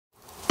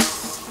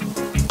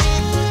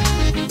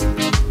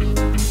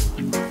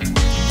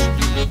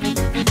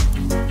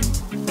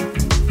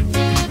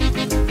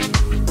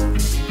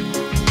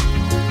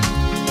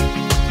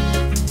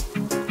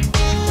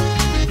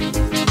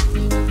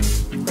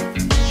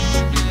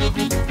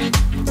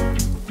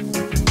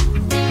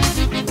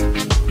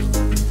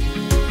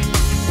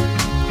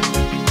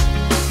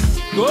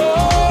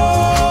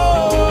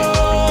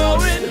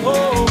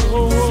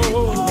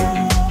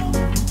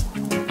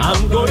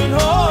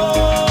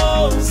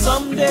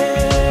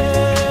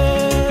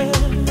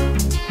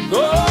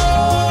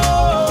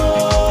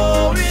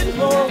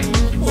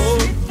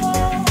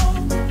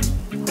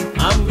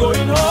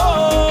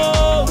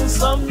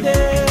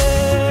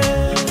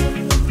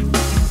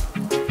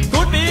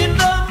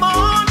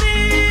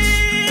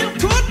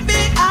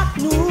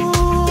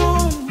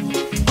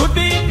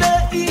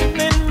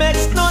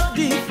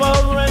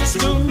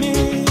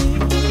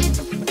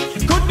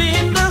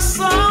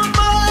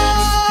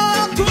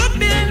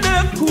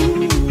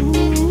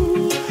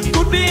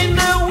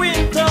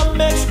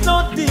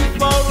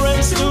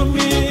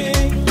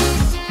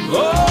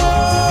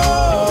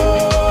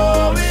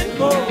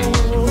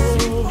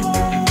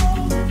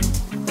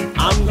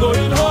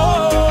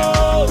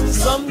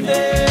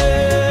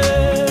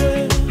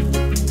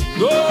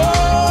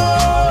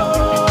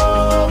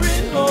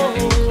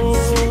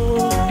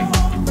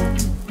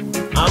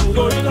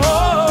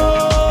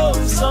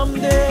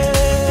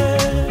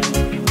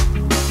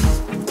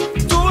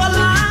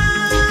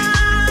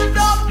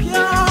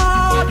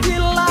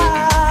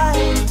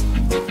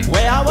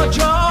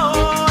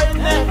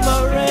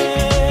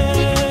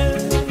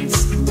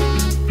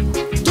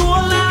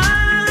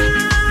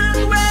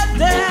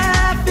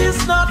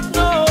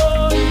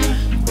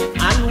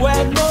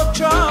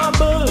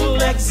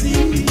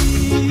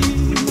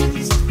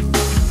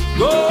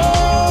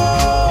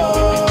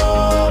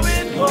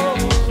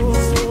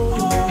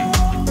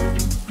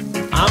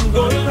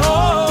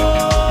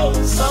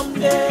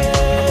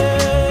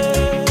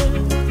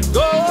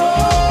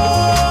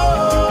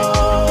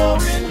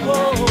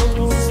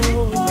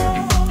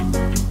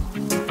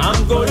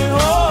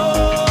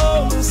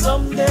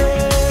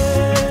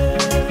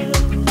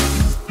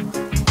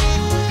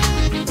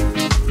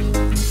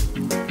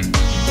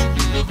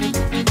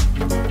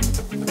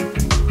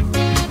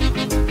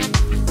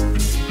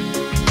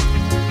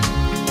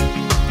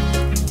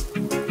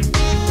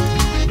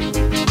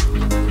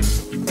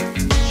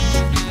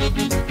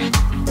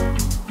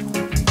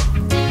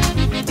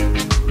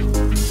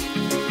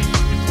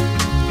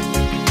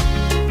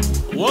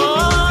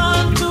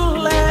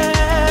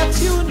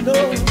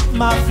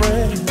my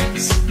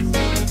friends,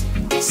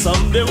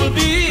 someday will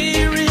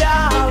be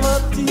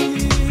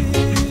reality.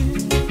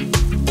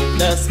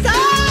 The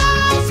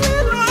skies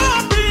will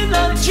open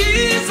and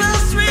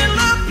Jesus will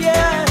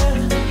appear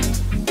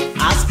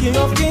as King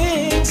of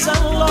Kings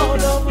and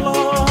Lord of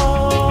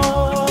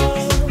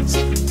Lords.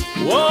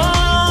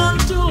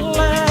 Want to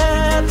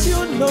let you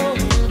know,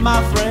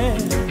 my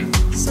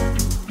friends,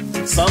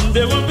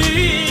 someday will be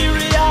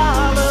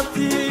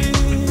reality.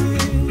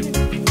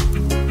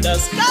 The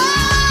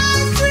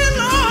skies will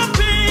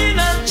open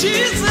and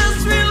Jesus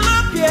will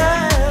appear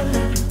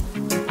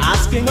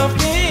as King of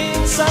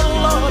Kings and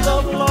Lord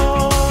of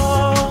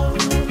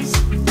Lords.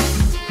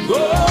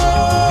 Going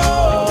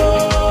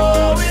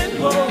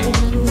home,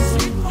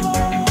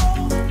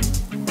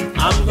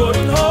 I'm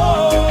going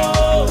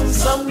home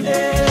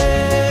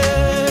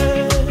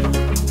someday.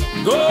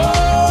 Going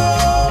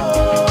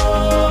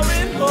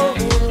home,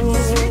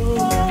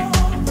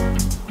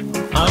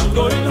 I'm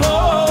going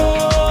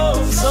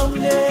home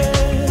someday.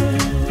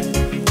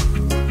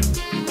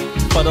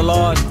 For the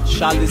Lord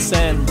shall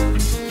descend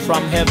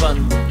from heaven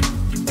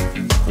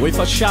with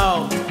a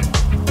shout,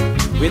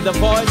 with the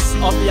voice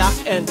of the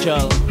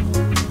archangel,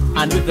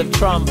 and with the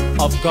trump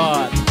of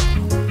God.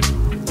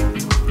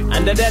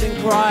 And the dead in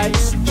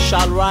Christ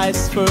shall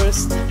rise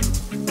first,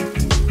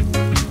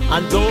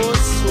 and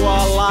those who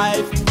are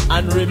alive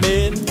and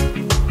remain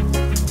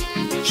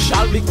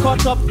shall be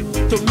caught up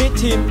to meet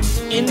him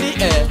in the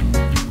air,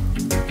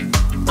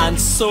 and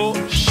so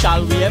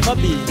shall we ever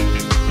be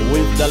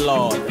with the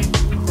Lord.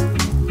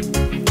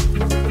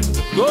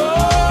 Go!